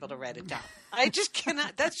 ever been able to write it down. I just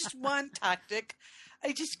cannot. That's just one tactic.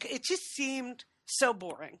 It just seemed so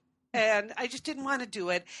boring. And I just didn't want to do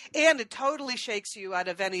it. And it totally shakes you out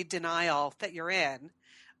of any denial that you're in,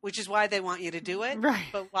 which is why they want you to do it, right?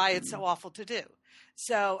 But why it's so awful to do.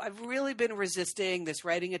 So I've really been resisting this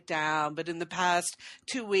writing it down. But in the past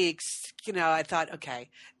 2 weeks, I thought, okay,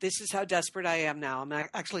 this is how desperate I am now. I'm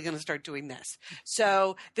actually going to start doing this.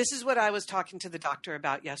 So this is what I was talking to the doctor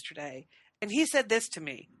about yesterday. And he said this to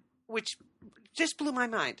me, which just blew my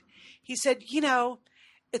mind. He said,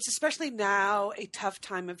 it's especially now a tough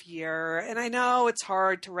time of year. And I know it's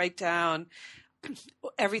hard to write down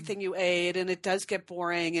everything you ate, and it does get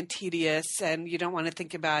boring and tedious, and you don't want to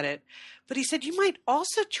think about it. But he said you might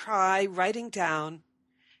also try writing down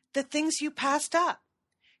the things you passed up.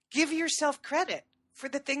 Give yourself credit for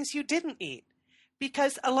the things you didn't eat,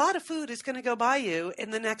 because a lot of food is going to go by you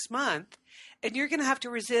in the next month, and you're going to have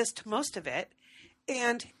to resist most of it.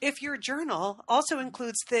 And if your journal also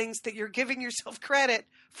includes things that you're giving yourself credit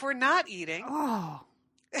for not eating. Oh,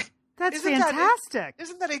 that's isn't fantastic.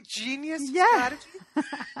 Isn't that a genius Yeah. strategy?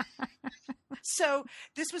 So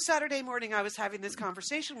this was Saturday morning. I was having this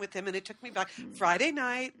conversation with him, and it took me back. Friday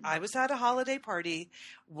night, I was at a holiday party.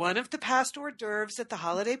 One of the past hors d'oeuvres at the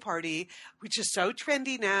holiday party, which is so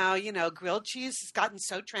trendy now, grilled cheese has gotten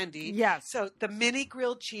so trendy. Yes. So the mini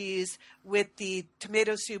grilled cheese with the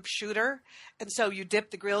tomato soup shooter. And so you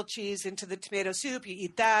dip the grilled cheese into the tomato soup, you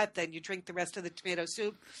eat that, then you drink the rest of the tomato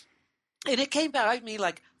soup. And it came back at me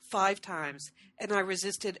like 5 times, and I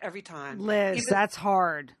resisted every time. Liz, that's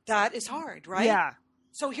hard. That is hard, right? Yeah.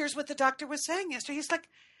 So here's what the doctor was saying yesterday. He's like,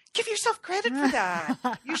 give yourself credit for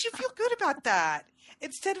that. You should feel good about that.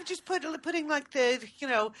 Instead of just putting like the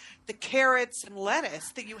carrots and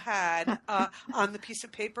lettuce that you had on the piece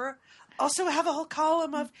of paper, also have a whole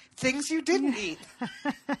column of things you didn't eat.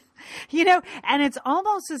 And it's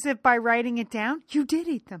almost as if by writing it down, you did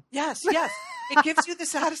eat them. Yes. It gives you the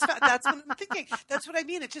satisfaction. That's what I'm thinking. That's what I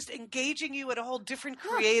mean. It's just engaging you at a whole different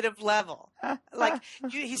creative level. Like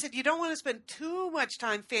he said, you don't want to spend too much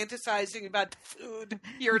time fantasizing about the food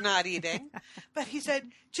you're not eating. But he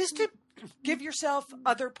said, just to give yourself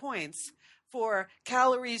other points for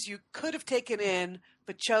calories you could have taken in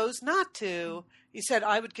but chose not to. He said,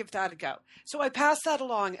 I would give that a go. So I passed that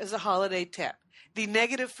along as a holiday tip. The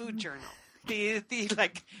negative food journal. Give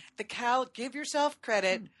yourself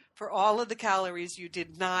credit for all of the calories you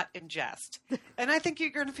did not ingest. And I think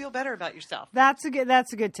you're going to feel better about yourself. That's a good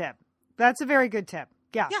tip. That's a very good tip.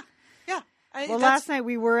 Yeah. Yeah. Last night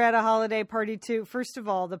we were at a holiday party too. First of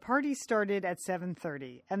all, the party started at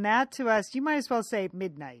 7:30, and that to us, you might as well say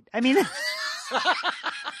midnight. I mean,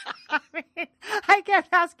 I kept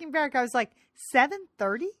asking back. I was like,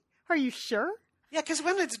 7:30? Are you sure? Yeah, because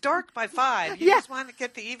when it's dark by 5, you just want to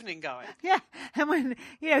get the evening going. Yeah, and when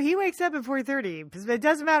he wakes up at 4:30, it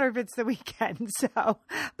doesn't matter if it's the weekend. So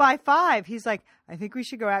by 5, he's like, "I think we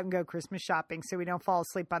should go out and go Christmas shopping so we don't fall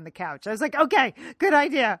asleep on the couch." I was like, "Okay, good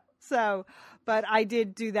idea." So, but I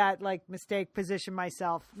did do that mistake, position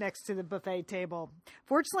myself next to the buffet table.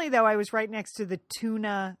 Fortunately, though, I was right next to the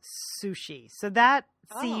tuna sushi, so that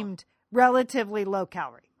seemed relatively low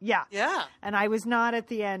calorie. Yeah. Yeah. And I was not at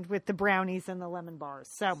the end with the brownies and the lemon bars.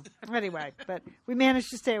 So anyway, but we managed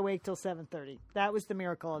to stay awake till 7:30. That was the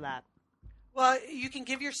miracle of that. Well, you can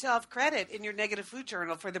give yourself credit in your negative food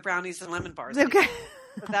journal for the brownies and lemon bars. Okay.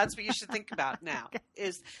 So that's what you should think about now,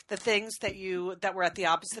 is the things that were at the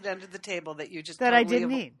opposite end of the table that you just That totally I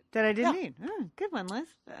didn't eat. That I didn't eat. Good one, Liz.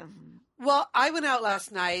 Well, I went out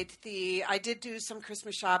last night. I did do some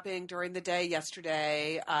Christmas shopping during the day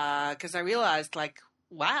yesterday because I realized,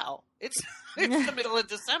 wow, it's the middle of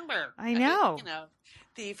December. I know.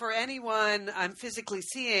 For anyone I'm physically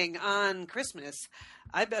seeing on Christmas,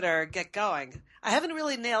 I better get going. I haven't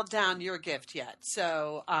really nailed down your gift yet,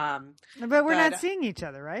 so. But we're not seeing each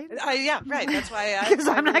other, right? Yeah, right. That's why because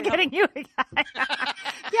I'm not getting you. Yeah,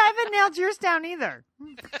 I haven't nailed yours down either.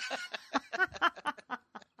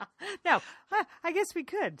 No, I guess we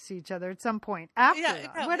could see each other at some point after.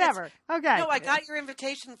 Whatever. Okay. No, I got your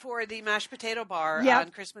invitation for the mashed potato bar on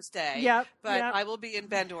Christmas Day. Yep. But I will be in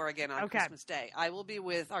Bend, Oregon on Christmas Day. I will be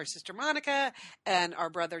with our sister Monica and our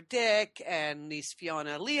brother Dick and niece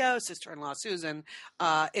Fiona Leo, sister-in-law Susan,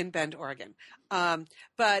 in Bend, Oregon.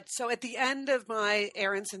 But so at the end of my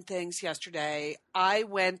errands and things yesterday, I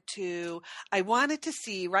wanted to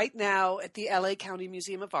see right now at the LA County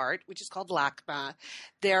Museum of Art, which is called LACMA,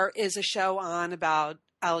 there is a show on about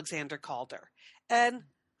Alexander Calder. And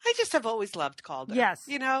I just have always loved Calder. Yes.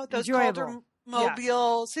 Those enjoyable. Calder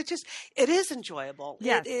mobiles. It is enjoyable.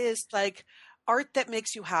 Yes. It is like art that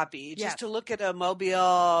makes you happy. Just to look at a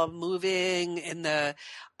mobile moving in the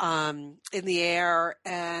air.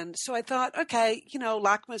 And so I thought, okay,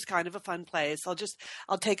 LACMA is kind of a fun place.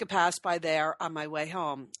 I'll take a pass by there on my way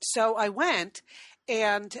home. So I went.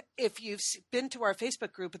 And if you've been to our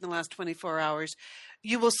Facebook group in the last 24 hours,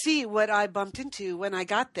 you will see what I bumped into when I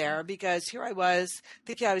got there, because here I was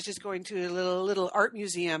thinking I was just going to a little art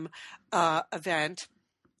museum event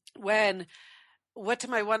when what to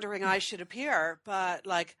my wondering eyes should appear but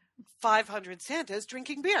 500 Santas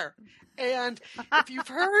drinking beer. And if you've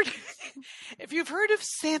heard of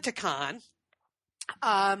SantaCon,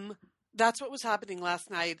 that's what was happening last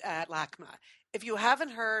night at LACMA. If you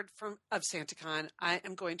haven't heard of SantaCon, I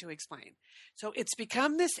am going to explain. So it's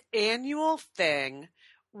become this annual thing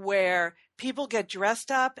where people get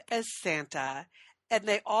dressed up as Santa and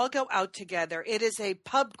they all go out together. It is a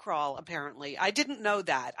pub crawl, apparently. I didn't know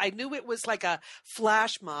that. I knew it was like a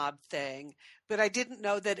flash mob thing, but I didn't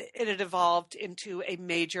know that it had evolved into a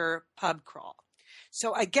major pub crawl.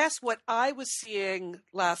 So I guess what I was seeing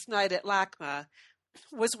last night at LACMA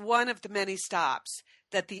was one of the many stops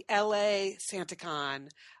that the LA SantaCon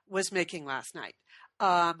was making last night.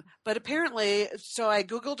 But apparently, so I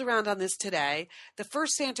Googled around on this today. The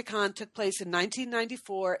first SantaCon took place in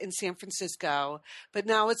 1994 in San Francisco, but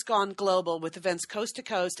now it's gone global with events coast to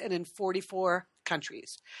coast and in 44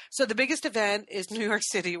 countries. So the biggest event is New York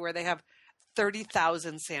City, where they have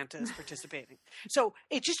 30,000 Santas participating. So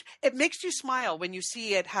it makes you smile when you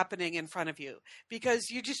see it happening in front of you, because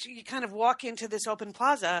you kind of walk into this open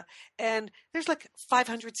plaza and there's like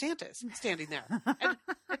 500 Santas standing there. And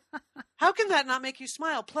how can that not make you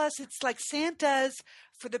smile? Plus, it's like Santas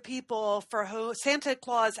for the people for who Santa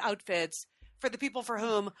Claus outfits for the people for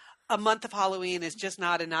whom a month of Halloween is just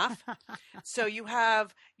not enough. So you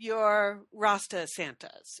have your Rasta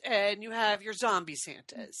Santas, and you have your zombie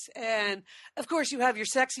Santas, and of course you have your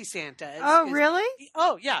sexy Santas. Oh, really?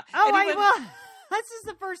 Oh, yeah. Oh, this is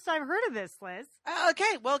the first I've heard of this, Liz.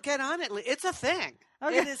 Okay, well, get on it. It's a thing.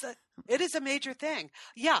 Okay. It is a major thing.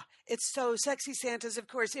 Yeah, it's so sexy Santas. Of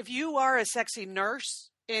course, if you are a sexy nurse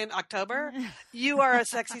in October, you are a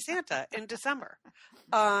sexy Santa in December.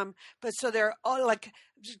 But so they're all like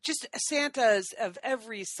just Santas of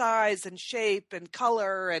every size and shape and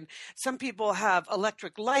color. And some people have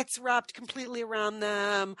electric lights wrapped completely around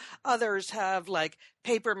them. Others have like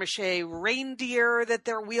paper mache reindeer that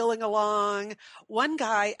they're wheeling along. One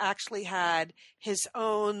guy actually had his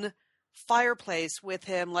own fireplace with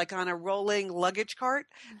him, like on a rolling luggage cart,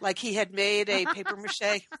 like he had made a paper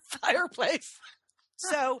mache fireplace.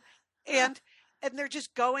 So, and they're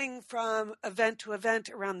just going from event to event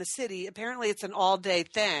around the city. Apparently it's an all-day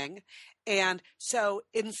thing. And so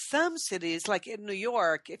in some cities, like in New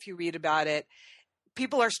York, if you read about it,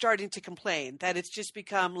 people are starting to complain that it's just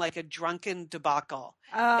become like a drunken debacle.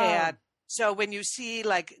 Oh. And so when you see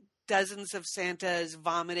like dozens of Santas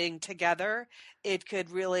vomiting together, it could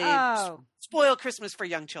really spoil Christmas for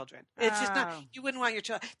young children. It's just not, you wouldn't want your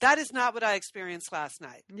child. That is not what I experienced last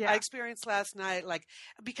night. Yeah. I experienced last night, like,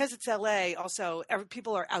 because it's LA, also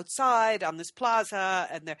people are outside on this plaza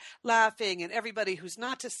and they're laughing, and everybody who's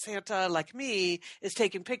not to Santa like me is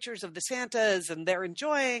taking pictures of the Santas, and they're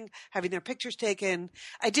enjoying having their pictures taken.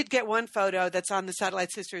 I did get one photo that's on the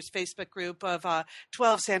Satellite Sisters Facebook group of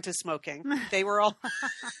 12 Santas smoking. They were all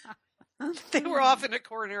they were off in a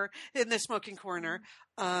corner, in the smoking corner.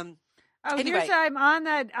 Anyway. I'm on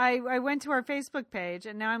that. I went to our Facebook page,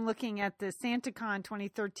 and now I'm looking at the SantaCon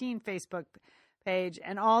 2013 Facebook page,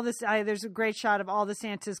 and all this. There's a great shot of all the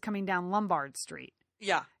Santas coming down Lombard Street.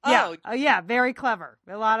 Yeah. Yeah. Oh, yeah. Very clever.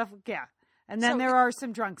 A lot of, yeah. And then there are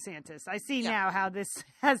some drunk Santas. I see now how this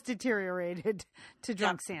has deteriorated to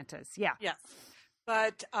drunk Santas. Yeah. Yes.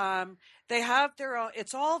 But they have their own,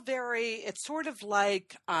 it's sort of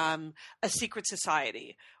like a secret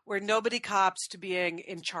society where nobody cops to being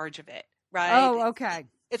in charge of it, right? Oh, okay.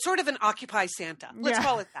 It's sort of an Occupy Santa. Let's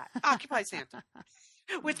call it that. Occupy Santa.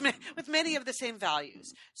 With many of the same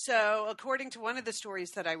values. So according to one of the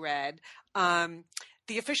stories that I read,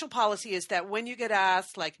 the official policy is that when you get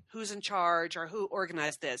asked, like, who's in charge or who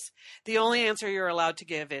organized this, the only answer you're allowed to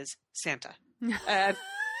give is Santa.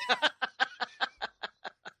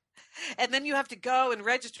 And then you have to go and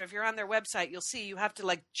register. If you're on their website, you'll see you have to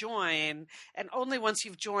like join. And only once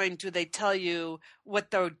you've joined do they tell you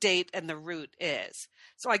what the date and the route is.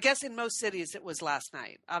 So I guess in most cities it was last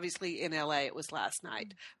night. Obviously in LA it was last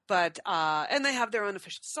night. But and they have their own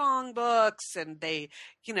official songbooks, and they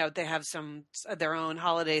have some their own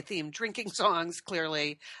holiday themed drinking songs.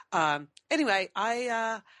 Clearly, anyway,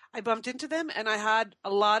 I bumped into them, and I had a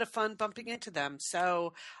lot of fun bumping into them.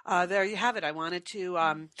 So there you have it. I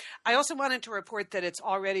also wanted to report that it's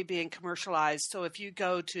already being commercialized. So if you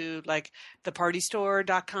go to like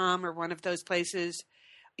thepartystore.com or one of those places,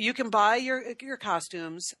 you can buy your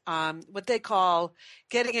costumes, what they call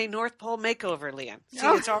getting a North Pole makeover, Lian. See,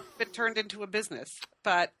 it's all been turned into a business.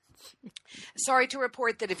 But sorry to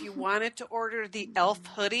report that if you wanted to order the elf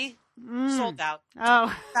hoodie, sold out.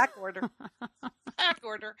 Oh. Back order. Back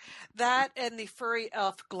order. That and the furry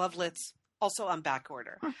elf glovelets, also on back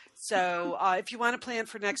order. So if you want to plan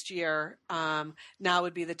for next year, now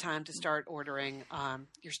would be the time to start ordering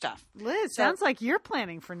your stuff. Liz, sounds like you're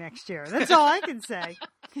planning for next year. That's all I can say.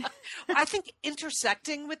 I think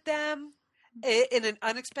intersecting with them in an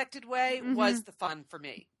unexpected way was the fun for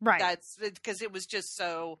me. Right. That's because it was just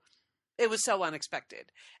so It was so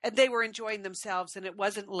unexpected. And they were enjoying themselves, and it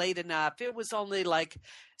wasn't late enough. It was only like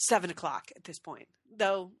 7 o'clock at this point.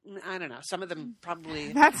 Though, I don't know. Some of them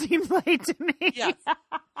probably... That seems late to me. Yeah.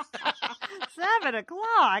 7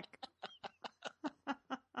 o'clock.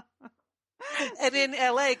 And in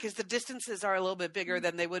LA, because the distances are a little bit bigger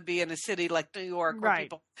than they would be in a city like New York, where Right.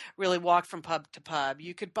 people really walk from pub to pub,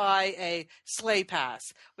 you could buy a sleigh pass,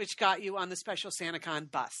 which got you on the special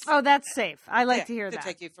SantaCon bus. Oh, that's safe. I like Yeah, to hear to that.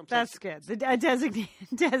 take you from place That's good. A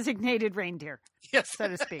designated reindeer, Yes. so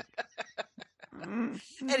to speak.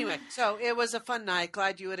 Anyway, so it was a fun night.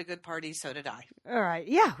 Glad you had a good party. So did I. All right.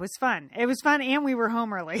 Yeah, it was fun. It was fun, and we were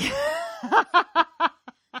home early.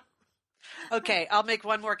 Okay, I'll make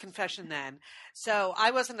one more confession then. So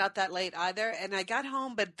I wasn't out that late either, and I got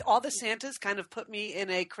home, but all the Santas kind of put me in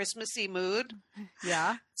a Christmassy mood.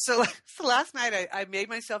 Yeah. So last night I made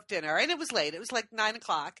myself dinner, and it was late. It was like 9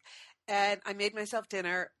 o'clock, and I made myself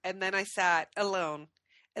dinner, and then I sat alone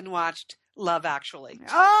and watched Love Actually,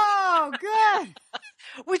 Oh, good.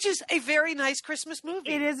 which is a very nice Christmas movie.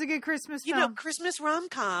 It is a good Christmas You film. know, Christmas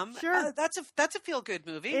rom-com. Sure. That's a feel-good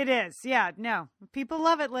movie. It is. Yeah. No. People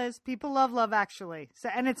love it, Liz. People love Love Actually. So,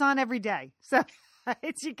 and it's on every day. So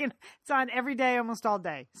it's on every day, almost all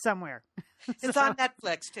day, somewhere. It's on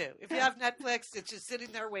Netflix too. If you have Netflix, it's just sitting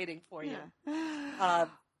there waiting for you. Well,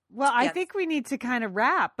 I Yes. think we need to kind of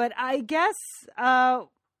wrap, but I guess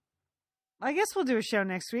we'll do a show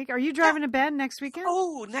next week. Are you driving to Bend next weekend?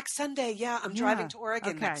 Oh, next Sunday. Yeah, I'm driving Yeah. to Oregon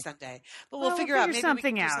Okay. next Sunday. But Well, we'll figure out. figure Maybe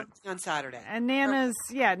something we can do out. something on Saturday. And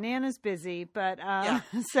Nana's busy, but Yeah.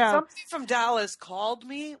 so Somebody from Dallas called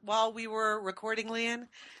me while we were recording Lian.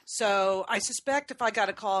 So I suspect if I got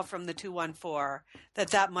a call from the 214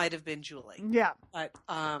 that might have been Julie. yeah. But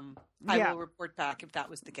I Yeah. will report back if that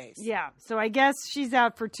was the case. Yeah, so I guess she's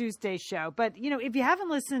out for Tuesday's show. But, if you haven't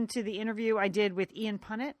listened to the interview I did with Ian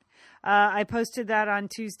Punnett, I posted that on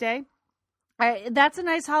Tuesday. That's a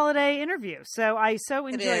nice holiday interview. So I so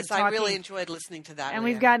It enjoyed is. talking. I really enjoyed listening to that. And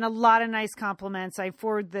Lian. we've gotten a lot of nice compliments. I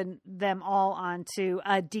forwarded them all on to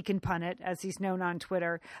Deacon Punnett, as he's known on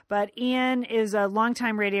Twitter. But Ian is a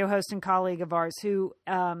longtime radio host and colleague of ours who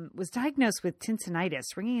was diagnosed with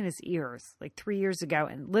tinnitus, ringing in his ears, like 3 years ago,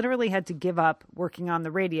 and literally had to give up working on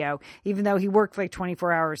the radio, even though he worked like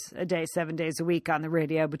 24 hours a day, 7 days a week on the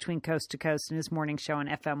radio between coast to coast and his morning show on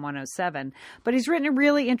FM 107. But he's written a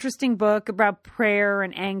really interesting book about prayer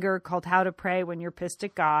and anger called How to Pray When You're Pissed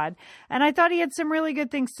at God. And I thought he had some really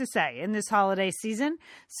good things to say in this holiday season.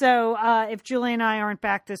 So if Julie and I aren't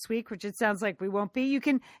back this week, which it sounds like we won't be, you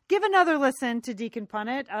can give another listen to Deacon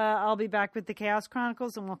Punnett. I'll be back with the Chaos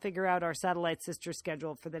Chronicles, and we'll figure out our Satellite Sister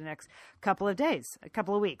schedule for the next couple of days, a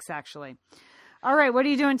couple of weeks, actually. All right. What are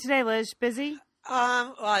you doing today, Liz? Busy?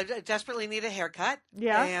 Well, I desperately need a haircut.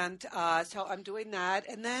 Yeah. And so I'm doing that.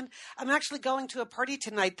 And then I'm actually going to a party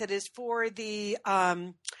tonight that is for the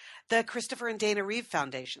Christopher and Dana Reeve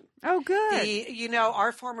Foundation. Oh, good.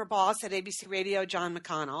 Our former boss at ABC Radio, John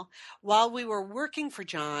McConnell, while we were working for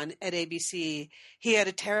John at ABC, he had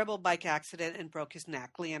a terrible bike accident and broke his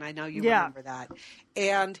neck. Lian, I know you remember that.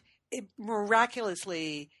 And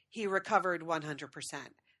miraculously, he recovered 100%.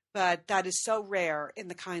 But that is so rare in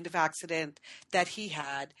the kind of accident that he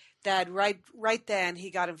had that right then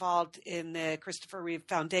he got involved in the Christopher Reeve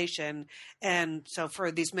Foundation. And so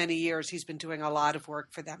for these many years, he's been doing a lot of work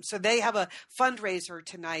for them. So they have a fundraiser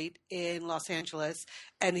tonight in Los Angeles,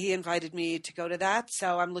 and he invited me to go to that.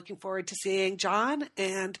 So I'm looking forward to seeing John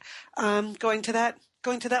and going to that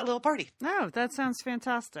little party. Oh, that sounds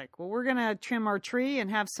fantastic. Well, we're going to trim our tree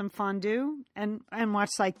and have some fondue and watch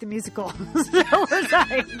Psych the Musical. So we're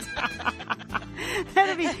psyched.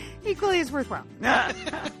 That'll be equally as worthwhile.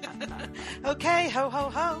 Okay, ho, ho,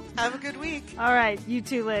 ho. Have a good week. All right, you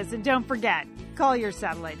too, Liz. And don't forget, call your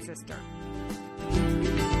satellite sister.